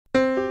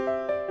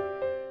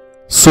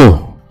So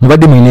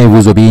mubadde mulina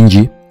ebibuuzo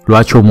bingi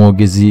lwaki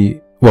omwogezi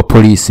wa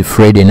poliisi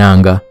Fred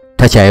Enanga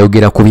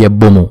takyayogera ku bya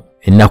bbomu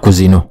ennaku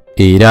zino,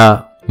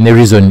 era ne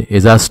reason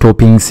eza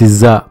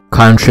stoppingsiza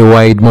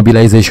countrywide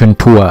mobilization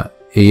tour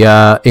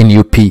eya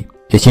NUP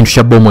ekintu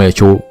kya bbomu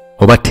ekyo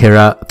oba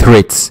terror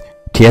threats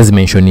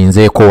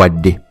teyazimentioninzeeko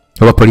wadde,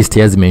 oba poliisi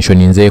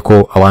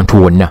teyazimentioninzeeko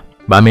awantu wonna.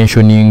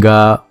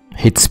 Bamentioninga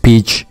hate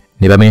speech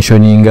ne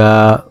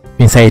bamentioninga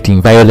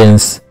inciting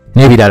violence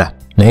n'ebirala,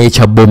 naye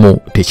ekya bbomu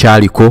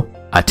tekyaliko,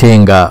 ate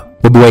nga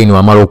Bobi Wine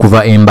wamala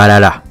okuva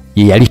embalala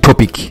ye yali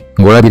topic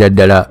ng'olabira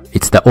ddala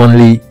it's the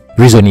only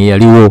reason ye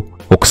yaliwo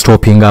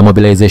okustopinga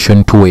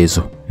mobilization tour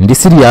ezo. Ndi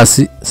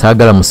serious,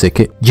 saagala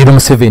museke. General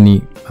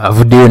Museveni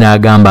avuddeyo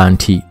n'agamba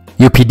nti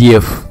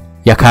UPDF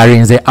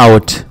yakarenze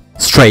out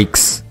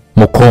strikes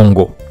mu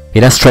Congo,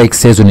 era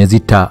strikes ezo ne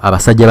zitta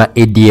abasajja ba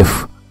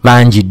ADF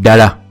bangi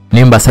ddala,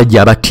 ne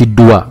mbasajja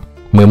abattiddwa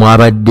mwe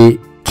mwabadde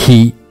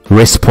key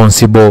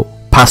responsible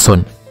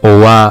person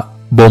owa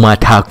bomb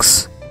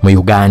attacks mu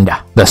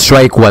Uganda. The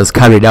strike was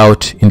carried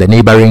out in the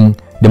neighboring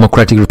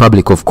Democratic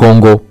Republic of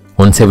Congo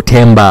on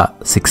September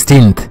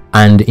 16th,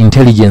 and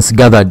intelligence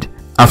gathered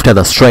after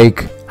the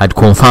strike had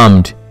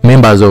confirmed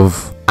members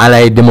of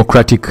Allied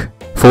Democratic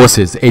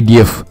Forces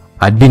ADF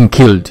had been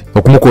killed.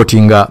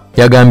 Okumukotinga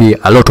yagambye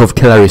a lot of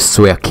terrorists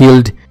were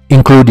killed,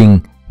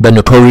 including the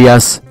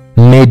notorious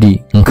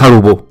Medi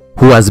Nkalubo,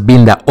 who has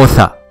been the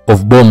author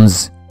of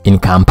bombs in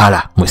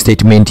Kampala. Mu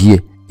statement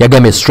ye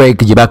yagambye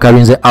strike gye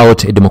bakarinze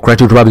out a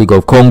Democratic Republic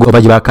of Congo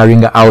oba gye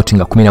bakaringa out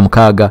nga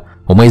 16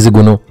 omwezi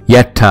guno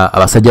yatta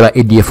abasajja ba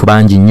ADF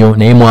bangi nnyo,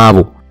 naye mu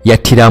abo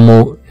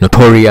yattiramu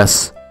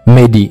notorious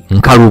Medi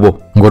Nkalubo,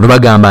 ng'ono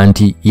bagamba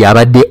nti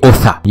yabadde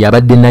author,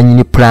 yabadde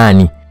nannyini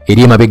plani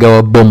eri emabega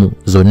wa bbomu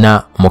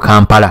zonna mu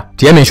Kampala.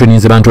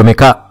 Teyamentioninze bantu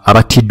bameka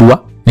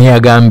abattiddwa, naye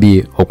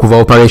yagambye okuva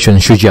Operation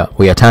Shujaa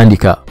we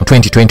yatandika mu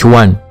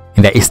 2021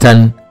 in the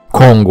Eastern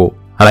Congo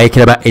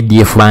abayekera ba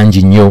ADF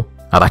bangi nnyo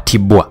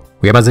abattibwa.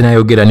 Weyabaze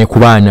n'ayogera ne ku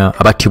baana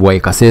abattibwa e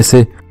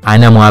Kasese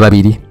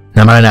 42,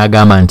 namala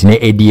n'agamba nti ne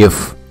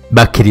ADF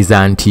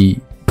bakkiriza nti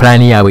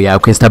plani yaabwe ya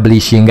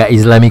ku-establishinga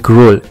Islamic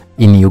rule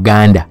in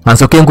Uganda.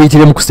 Ansooke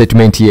nkuyitiremu ku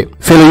statement ye.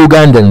 Fellow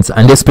Ugandans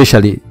and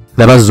especially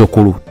the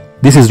bazzukulu,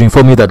 this is to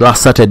inform you that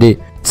last Saturday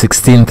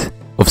 16th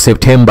of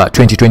September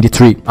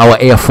 2023 our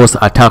Air Force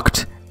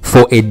attacked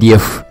 4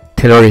 ADF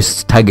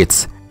terrorist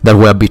targets that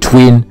were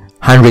between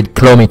 100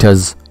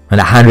 kilometers and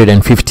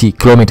 150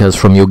 kilometers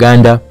from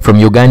Uganda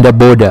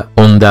border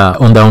on the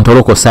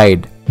Ontoloko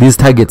side. These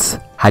targets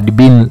had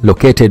been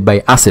located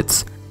by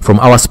assets from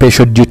our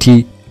special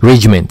duty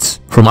regiments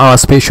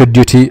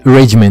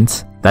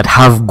that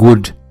have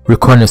good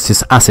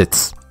reconnaissance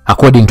assets.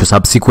 According to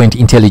subsequent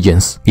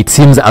intelligence, it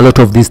seems a lot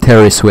of these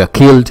terrorists were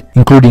killed,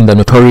 including the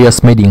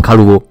notorious Medi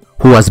Nkalubo,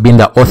 who has been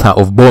the author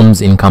of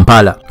bombs in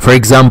Kampala. For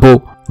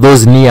example,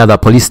 those near the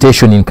police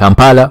station in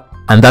Kampala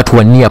and that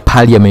were near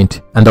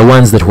Parliament, and the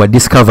ones that were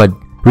discovered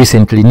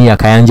recently near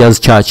Kayanja's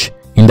church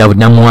in the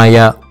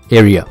Namwaya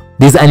area.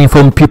 These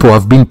uninformed people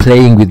have been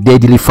playing with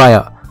deadly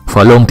fire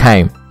for a long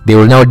time. They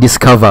will now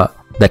discover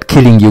that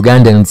killing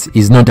Ugandans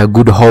is not a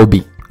good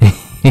hobby.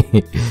 Anyway,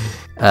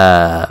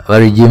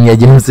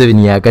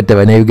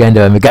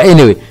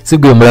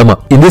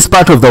 in this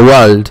part of the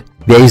world,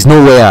 there is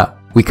nowhere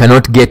we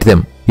cannot get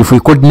them. If we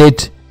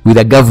coordinate with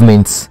the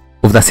governments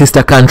of the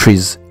sister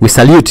countries, we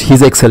salute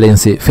His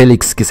Excellency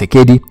Felix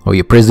Tshisekedi, or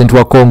the President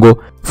of Congo,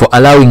 for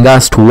allowing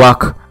us to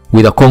work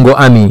with the Congo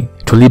army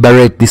to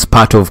liberate this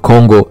part of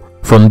Congo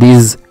from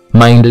these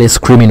mindless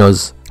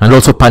criminals and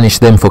also punish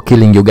them for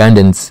killing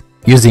Ugandans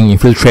using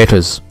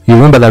infiltrators. You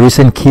remember the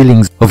recent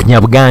killings of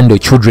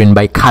Nyabugando children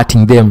by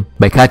cutting them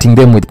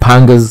with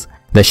pangas,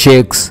 the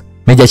sheikhs,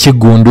 Major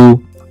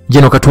Chigundu,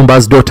 Jeno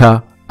Katumba's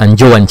daughter, and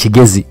Joan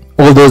Chigezi.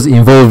 All those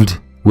involved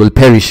will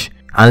perish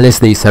unless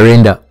they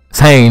surrender.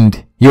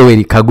 Signed,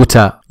 Yoweri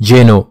Kaguta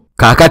Jeno.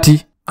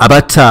 Kakati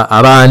abatta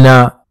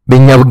abaana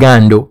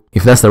b'Nyabugando,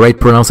 if that's the right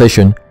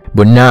pronunciation,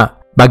 bonna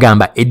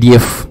bagamba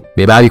ADF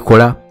be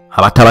babikola,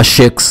 abatta ba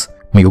sheikhs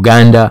mu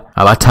Uganda,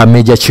 abatta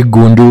Major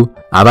Chigundu,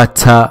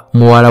 abatta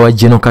muwala wa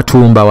Jeno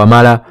Katumba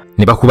Wamala,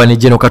 ne bakuba ne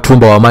Jeno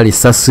Katumba Wamala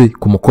essasi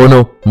ku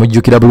mukono.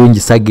 Mujjukira bulungi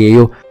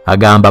sageeyo,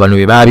 agamba bano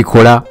be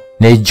babikola,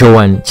 ne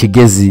Joan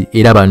Chigezi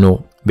era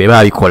bano be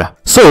babikola.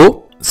 So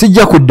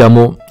sijja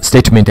kuddamu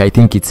statement, I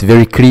think it's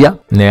very clear.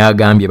 Naye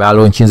agambye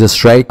balaunchinze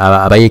strike,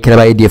 abayekera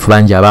ba ADF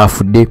bangi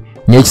abaafudde,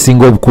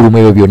 n'ekisinga obukulu mu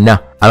ebyo byonna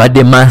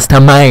abadde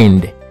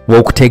mastermind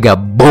w'okutega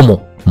bomu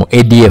mu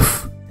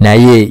ADF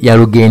naye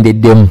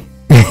yalugendeddemu.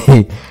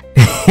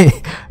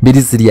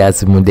 Biri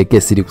serious,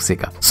 mundeke siri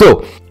kuseka.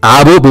 So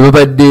abo bwe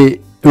babadde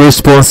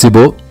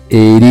responsible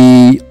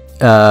eri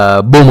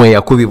bomu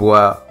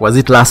eyakubibwa, was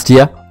it last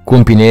year,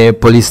 kumpi ne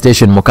police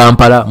station mu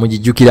Kampala,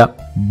 mujijjukira.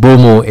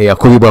 Bomu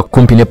eyakubibwa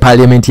kumpi ne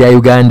Parliament ya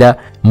Uganda,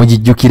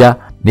 mujijjukira.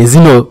 Ne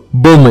zino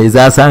bomu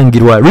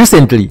ezasangirwa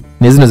recently,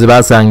 ne zino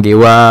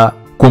zebasangibwa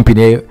kumpi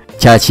ne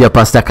church ya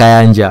Pastor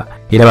Kayanja,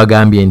 era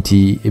bagambye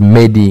nti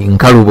Medi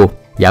Nkalubo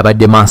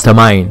yabadde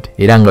mastermind,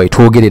 era nga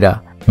wetwogerera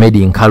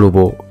Medi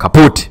Nkalubo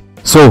kaput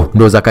So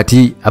ndoza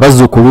kati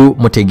abazzukulu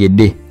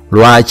mutegedde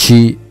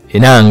lwaki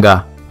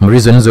Enanga mu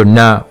reason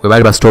zonna we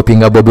bali ba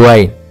stoppinga Bobi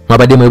Wine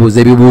mwabadde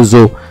mwebuuza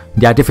ebibuuzo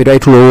ndi ate ffe twali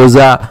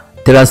tulowooza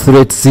terrorist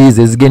threats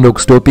ezigenda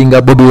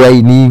okustoppinga Bobi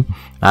Wine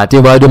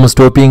ate bwabadde mu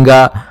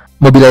stoppinga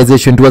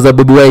mobilization tuwaza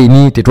Bobi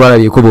Wine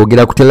tetwalabyeko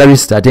boogera ku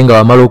terrorist ate nga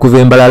wamala okuva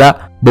embalala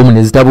bomu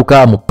ne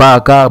zitabuka mu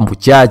paaka mu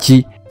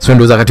kyaki. So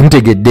ndowooza kati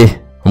mutegedde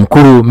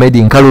omukulu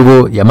Medi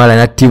Nkalubo yamala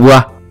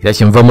nattibwa era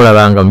kyenva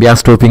mulabanga mu bya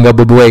stoppinga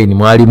Bobi Wine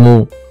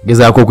mwalimu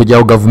gezaako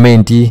okugyawo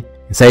gavumenti,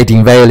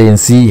 inciting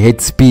violence,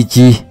 hate speech,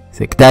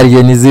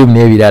 sectarianism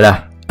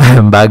n'ebirala.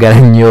 Mbaagala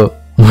nnyo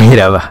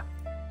mweraba.